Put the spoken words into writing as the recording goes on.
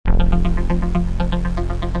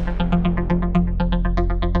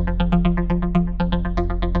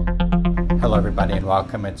Hello everybody and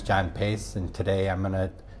welcome. It's John Pace, and today I'm going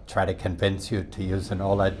to try to convince you to use an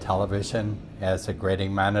OLED television as a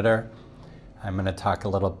grading monitor. I'm going to talk a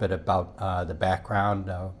little bit about the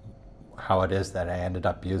background, how it is that I ended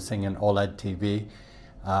up using an OLED TV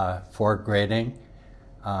for grading,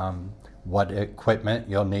 what equipment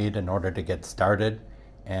you'll need in order to get started,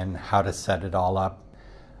 and how to set it all up.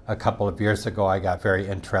 A couple of years ago I got very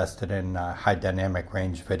interested in high dynamic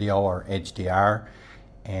range video, or HDR.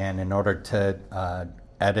 And in order to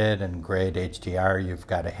edit and grade HDR, you've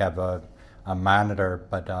got to have a monitor.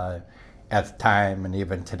 But at the time, and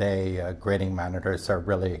even today, grading monitors are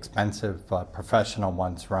really expensive. Professional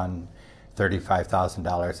ones run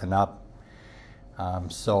 $35,000 and up.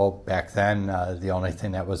 So back then, the only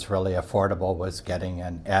thing that was really affordable was getting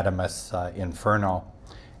an Adamus Inferno.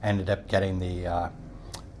 I ended up getting the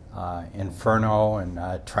Inferno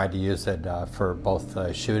and tried to use it for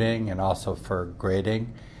both shooting and also for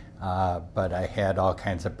grading, but I had all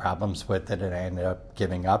kinds of problems with it, and I ended up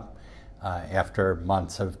giving up after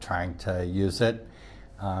months of trying to use it.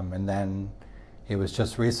 And then it was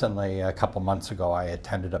just recently, a couple months ago, I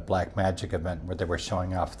attended a Blackmagic event where they were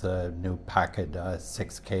showing off the new Pocket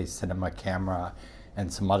 6K cinema camera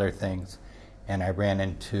and some other things, and I ran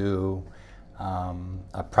into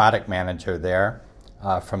a product manager there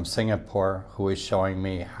from Singapore, who was showing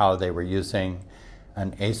me how they were using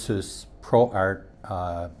an Asus ProArt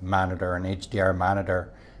monitor, an HDR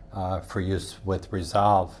monitor, for use with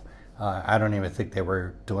Resolve. I don't even think they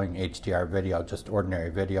were doing HDR video, just ordinary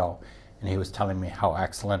video, and he was telling me how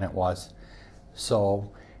excellent it was.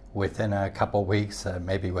 So within a couple weeks,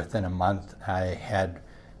 maybe within a month, I had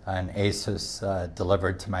an Asus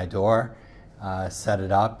delivered to my door, set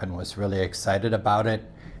it up, and was really excited about it.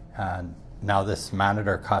 Now this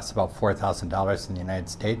monitor costs about $4,000 in the United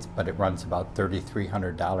States, but it runs about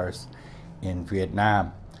 $3,300 in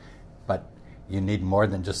Vietnam. But you need more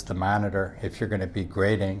than just the monitor. If you're going to be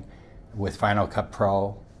grading with Final Cut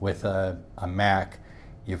Pro, with a Mac,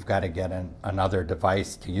 you've got to get another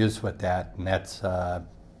device to use with that, and that's an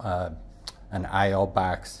I/O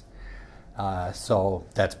box. So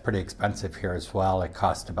that's pretty expensive here as well. It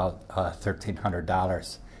cost about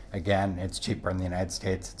 $1,300. Again, it's cheaper in the United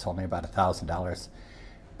States. It's only about $1,000.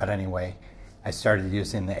 But anyway, I started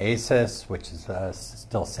using the Asus, which is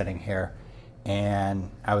still sitting here,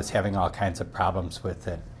 and I was having all kinds of problems with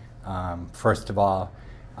it. First of all,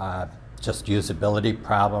 just usability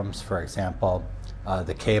problems. For example,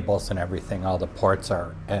 the cables and everything, all the ports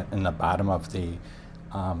are in the bottom of the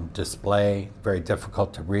display, very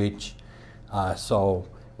difficult to reach. So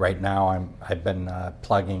right now I've been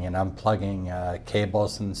plugging and unplugging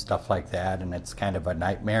cables and stuff like that, and it's kind of a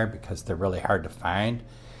nightmare because they're really hard to find.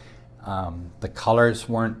 The colors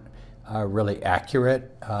weren't really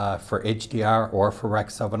accurate for HDR or for Rec.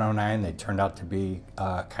 709. They turned out to be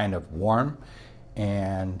kind of warm,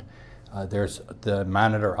 and the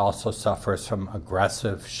monitor also suffers from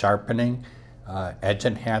aggressive sharpening, edge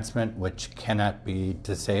enhancement, which cannot be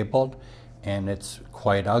disabled, and it's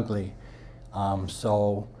quite ugly.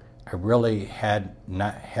 So I really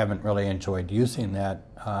haven't really enjoyed using that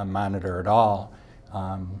monitor at all,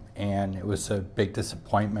 and it was a big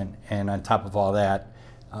disappointment. And on top of all that,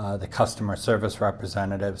 the customer service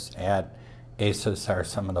representatives at Asus are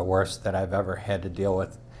some of the worst that I've ever had to deal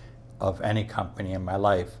with of any company in my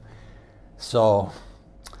life. So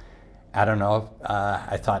I don't know,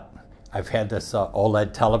 I thought, I've had this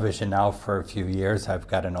OLED television now for a few years. I've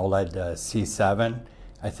got an OLED C7.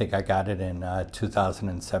 I think I got it in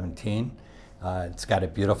 2017. It's got a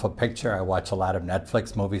beautiful picture. I watch a lot of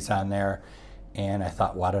Netflix movies on there, and I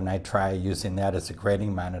thought, why don't I try using that as a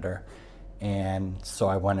grading monitor? And so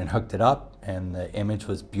I went and hooked it up, and the image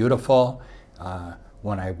was beautiful.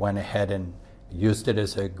 When I went ahead and used it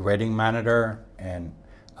as a grading monitor, and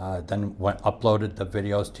then uploaded the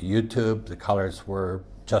videos to YouTube, the colors were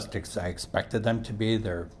just as I expected them to be.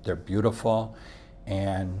 They're beautiful,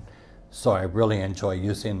 and so I really enjoy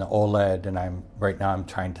using the OLED, and right now I'm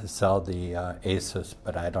trying to sell the Asus,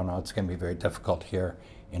 but I don't know, it's going to be very difficult here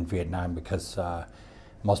in Vietnam because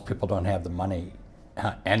most people don't have the money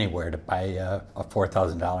anywhere to buy a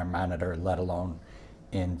 $4,000 monitor, let alone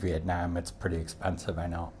in Vietnam. It's pretty expensive, I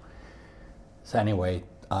know. So anyway,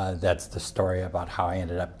 that's the story about how I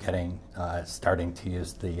ended up starting to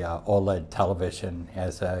use the OLED television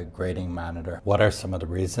as a grading monitor. What are some of the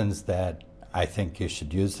reasons that I think you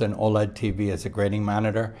should use an OLED TV as a grading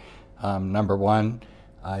monitor? Number one,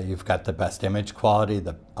 you've got the best image quality.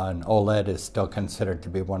 An OLED is still considered to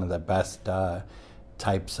be one of the best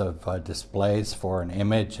types of displays for an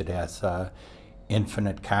image. It has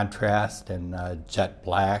infinite contrast and jet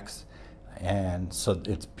blacks. And so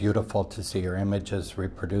it's beautiful to see your images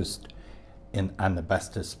reproduced on the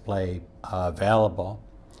best display available.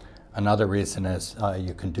 Another reason is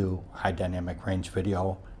you can do high dynamic range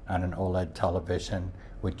video on an OLED television,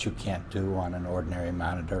 which you can't do on an ordinary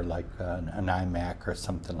monitor like an iMac or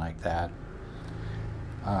something like that.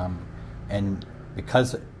 And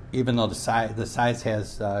because even though the size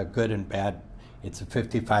has good and bad, it's a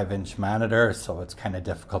 55-inch monitor, so it's kind of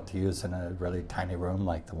difficult to use in a really tiny room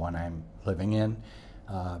like the one I'm living in.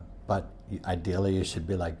 But ideally, you should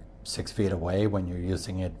be like 6 feet away when you're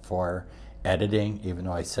using it for editing, even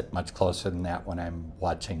though I sit much closer than that when I'm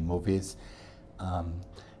watching movies.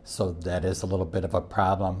 So that is a little bit of a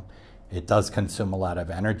problem. It does consume a lot of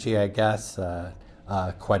energy, I guess,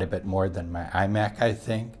 quite a bit more than my iMac, I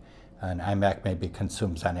think. An iMac maybe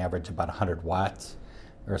consumes on average about 100 watts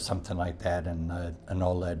or something like that, and an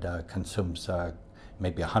OLED consumes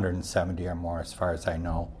maybe 170 or more, as far as I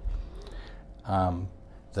know.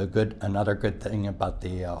 Another good thing about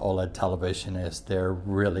the OLED television is they're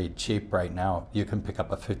really cheap right now. You can pick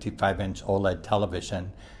up a 55-inch OLED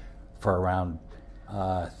television for around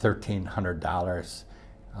 $1,300,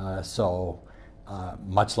 so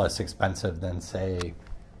much less expensive than, say,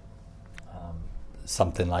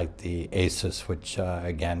 something like the Asus, which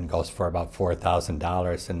again goes for about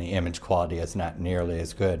 $4,000, and the image quality is not nearly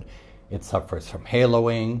as good. It suffers from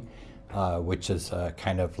haloing, which is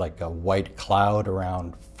kind of like a white cloud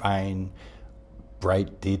around fine,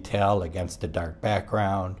 bright detail against a dark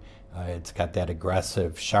background. It's got that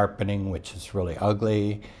aggressive sharpening, which is really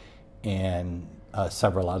ugly, and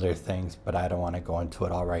several other things, but I don't want to go into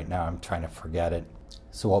it all right now. I'm trying to forget it.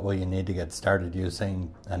 So what will you need to get started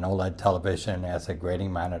using an OLED television as a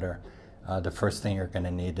grading monitor? The first thing you're going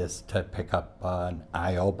to need is to pick up an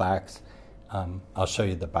I/O box. I'll show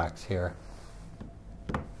you the box here.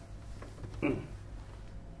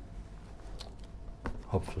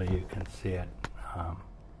 Hopefully you can see it.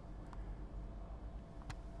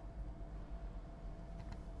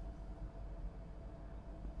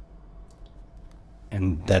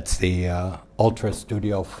 And that's the Ultra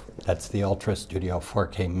Studio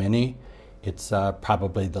 4K Mini. It's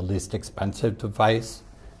probably the least expensive device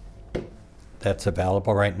that's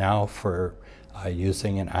available right now for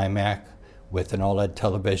using an iMac with an OLED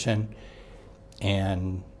television.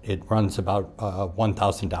 And it runs about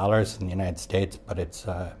 $1,000 in the United States, but it's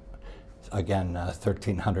again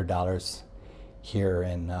 $1,300 here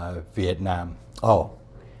in Vietnam. Oh,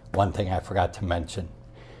 one thing I forgot to mention.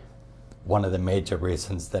 One of the major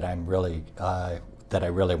reasons that I really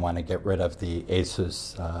want to get rid of the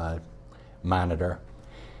Asus monitor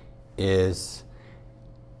is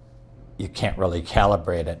you can't really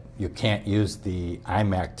calibrate it. You can't use the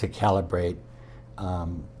iMac to calibrate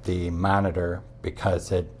the monitor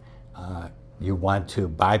because you want to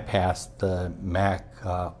bypass the Mac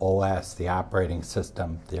OS, the operating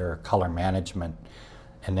system, their color management,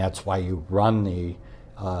 and that's why you run the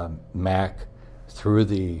Mac through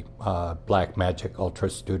the Blackmagic Ultra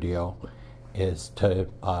Studio, is to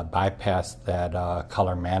bypass that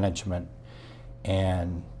color management,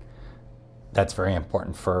 and that's very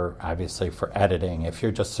important for, obviously, for editing. If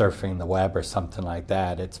you're just surfing the web or something like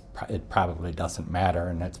that, it probably doesn't matter,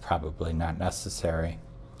 and it's probably not necessary.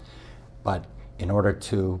 But in order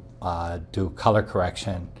to do color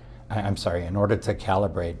correction, in order to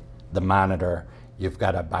calibrate the monitor, you've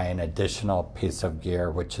got to buy an additional piece of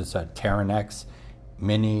gear, which is a Teranex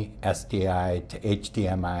Mini SDI to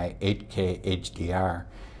HDMI 8K HDR.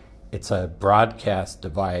 It's a broadcast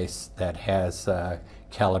device that has a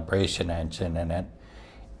calibration engine in it,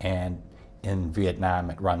 and in Vietnam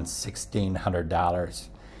it runs $1,600.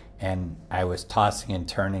 And I was tossing and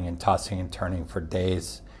turning for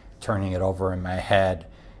days, turning it over in my head.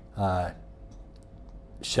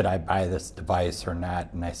 Should I buy this device or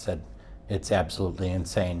not? And I said, it's absolutely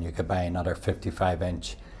insane. You could buy another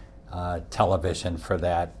 55-inch television for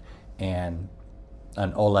that, and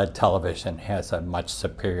an OLED television has a much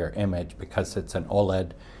superior image because it's an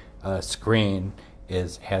OLED screen,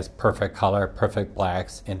 has perfect color, perfect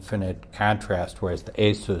blacks, infinite contrast, whereas the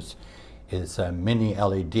Asus is mini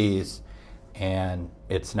LEDs, and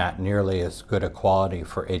it's not nearly as good a quality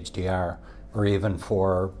for HDR or even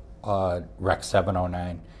for Rec.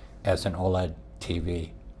 709 as an OLED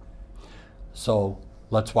TV. So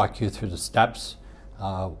let's walk you through the steps,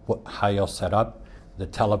 how you'll set up the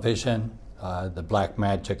television, the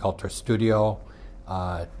Blackmagic Ultra Studio,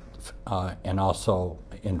 and also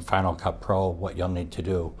in Final Cut Pro what you'll need to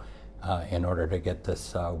do in order to get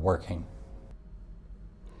this working.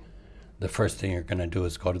 The first thing you're going to do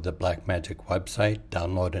is go to the Blackmagic website,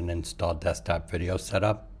 download and install Desktop Video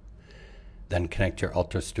Setup. Then connect your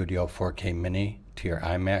Ultra Studio 4K Mini to your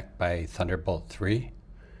iMac by Thunderbolt 3.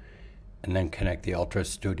 And then connect the Ultra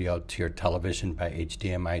Studio to your television by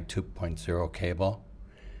HDMI 2.0 cable.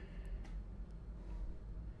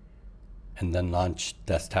 And then launch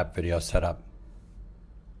Desktop Video Setup.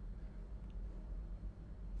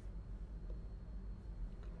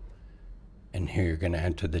 And here you're going to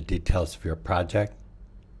enter the details of your project.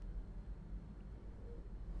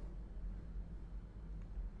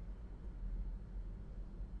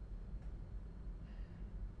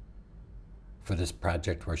 For this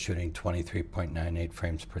project, we're shooting 23.98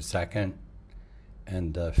 frames per second,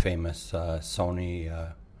 and the famous Sony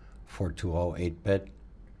 420 8-bit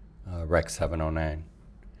Rec 709.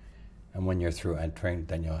 And when you're through entering,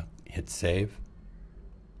 then you'll hit Save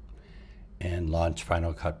and launch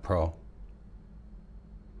Final Cut Pro.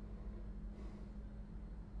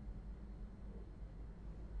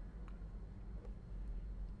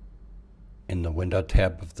 In the Window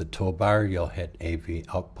tab of the toolbar, you'll hit AV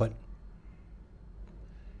Output,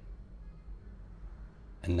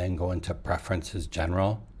 and then go into Preferences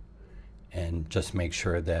General, and just make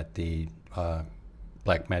sure that the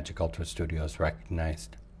Blackmagic Ultra Studio is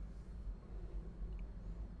recognized.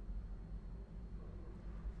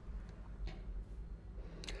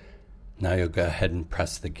 Now you'll go ahead and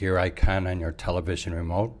press the gear icon on your television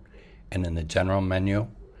remote, and in the General menu,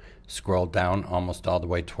 scroll down almost all the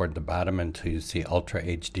way toward the bottom until you see Ultra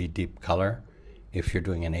HD Deep Color if you're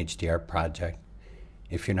doing an HDR project.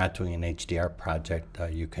 If you're not doing an HDR project,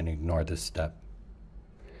 you can ignore this step.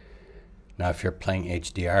 Now if you're playing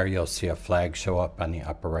HDR, you'll see a flag show up on the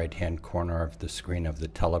upper right hand corner of the screen of the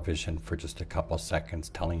television for just a couple seconds,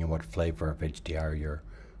 telling you what flavor of HDR you're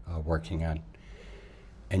working on.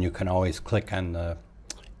 And you can always click on the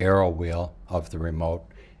arrow wheel of the remote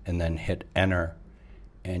and then hit Enter,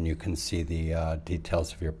 and you can see the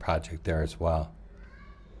details of your project there as well.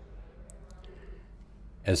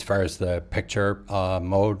 As far as the picture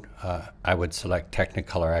mode, I would select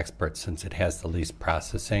Technicolor Expert since it has the least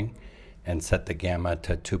processing, and set the gamma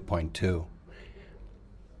to 2.2.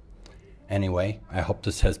 Anyway, I hope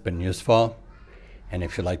this has been useful, and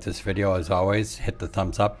if you like this video, as always, hit the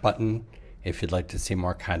thumbs up button. If you'd like to see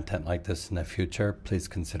more content like this in the future, please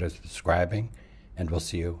consider subscribing, and we'll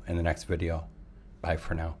see you in the next video. Bye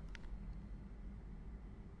for now.